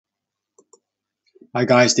Hi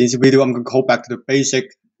guys, this video I'm going to go back to the basic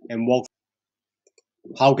and walk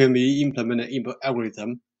how can we implement an input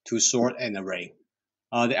algorithm to sort an array.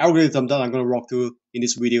 The algorithm that I'm going to walk through in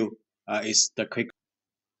this video is the quick.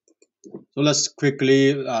 So let's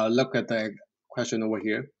quickly look at the question over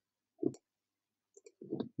here.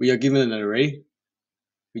 We are given an array,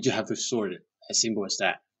 we just have to sort it, as simple as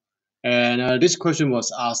that. And this question was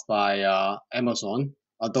asked by Amazon,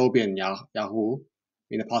 Adobe, and Yahoo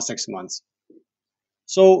in the past 6 months.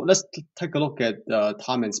 So let's take a look at the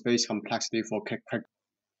time and space complexity for quick.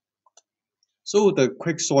 So the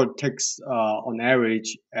quick sort takes on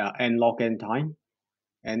average n log n time,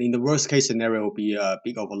 and in the worst case scenario will be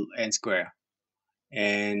big over n square.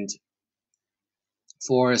 And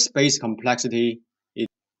for space complexity,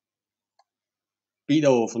 it's big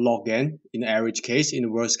over log n in the average case. In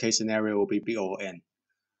the worst case scenario will be big over n.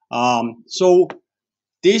 So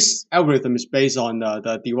this algorithm is based on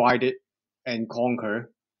the divide and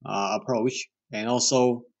conquer approach, and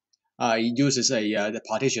also it uses the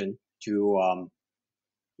partition to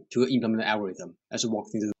implement the algorithm as we walk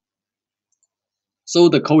into. So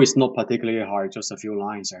the code is not particularly hard, just a few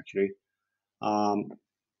lines actually.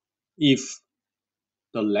 If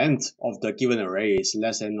the length of the given array is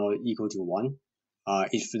less than or equal to 1,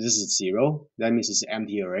 if this is 0, that means it's an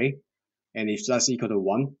empty array. And if that's equal to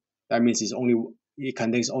 1, that means it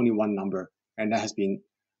contains only one number, and that has been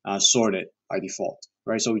sorted by default,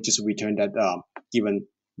 right? So we just return that given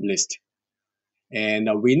list. And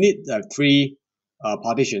we need 3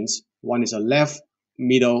 partitions. One is a left,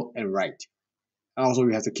 middle, and right. And also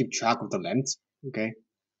we have to keep track of the length, okay?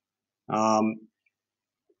 Not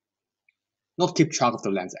keep track of the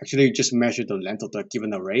length, actually just measure the length of the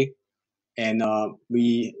given array. And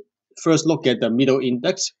we first look at the middle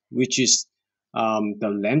index, which is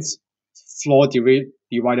the length floor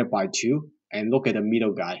divided by 2, and look at the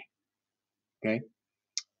middle guy, okay?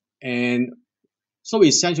 And so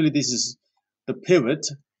essentially this is the pivot.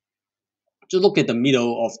 Just look at the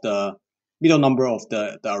middle of the middle number of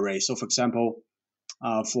the array. So for example,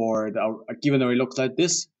 for a given array looks like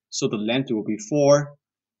this. So the length will be 4.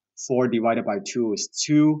 4 divided by 2 is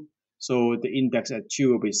 2. So the index at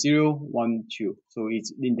 2 will be 0, 1, 2. So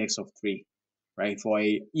it's index of 3, right? For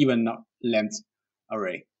a even length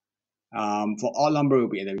array. For odd number, it will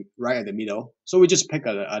be right at the middle. So we just pick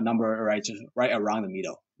a number just right around the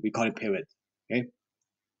middle. We call it pivot, okay?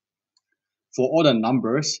 For all the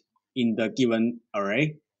numbers in the given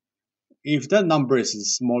array, if that number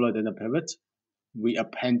is smaller than the pivot, we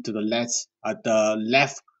append to the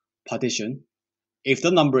left partition. If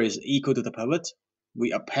the number is equal to the pivot,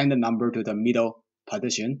 we append the number to the middle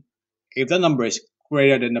partition. If the number is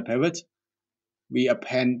greater than the pivot, we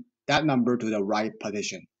append that number to the right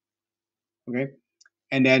partition. Okay,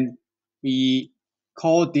 and then we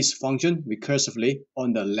call this function recursively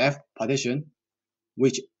on the left partition,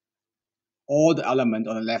 which all the elements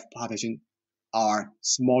on the left partition are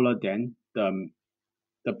smaller than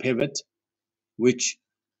the pivot,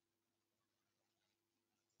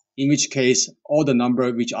 in which case all the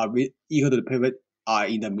numbers which are equal to the pivot are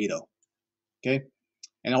in the middle. Okay,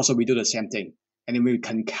 and also we do the same thing, and then we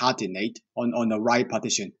concatenate on the right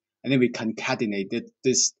partition, and then we concatenate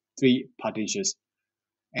these 3 partitions,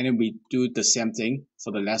 and then we do the same thing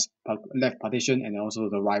for the left partition and also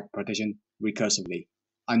the right partition recursively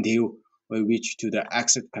until we reach to the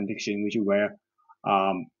exit condition, which is where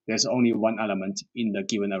there's only one element in the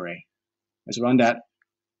given array. Let's run that.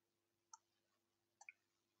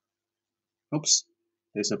 Oops,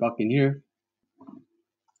 there's a bug in here.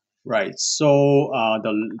 Right, so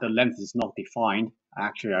the length is not defined.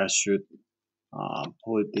 Actually, I should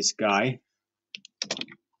put this guy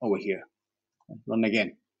over here. Run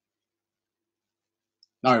again.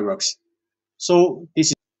 Now it works. So this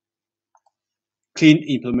is clean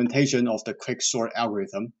implementation of the quicksort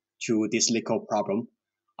algorithm to this Leetcode problem.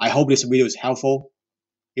 I hope this video is helpful.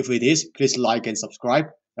 If it is, please like and subscribe.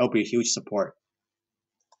 That will be a huge support.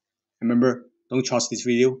 Remember, don't trust this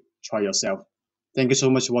video, try yourself. Thank you so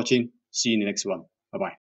much for watching. See you in the next one. Bye-bye.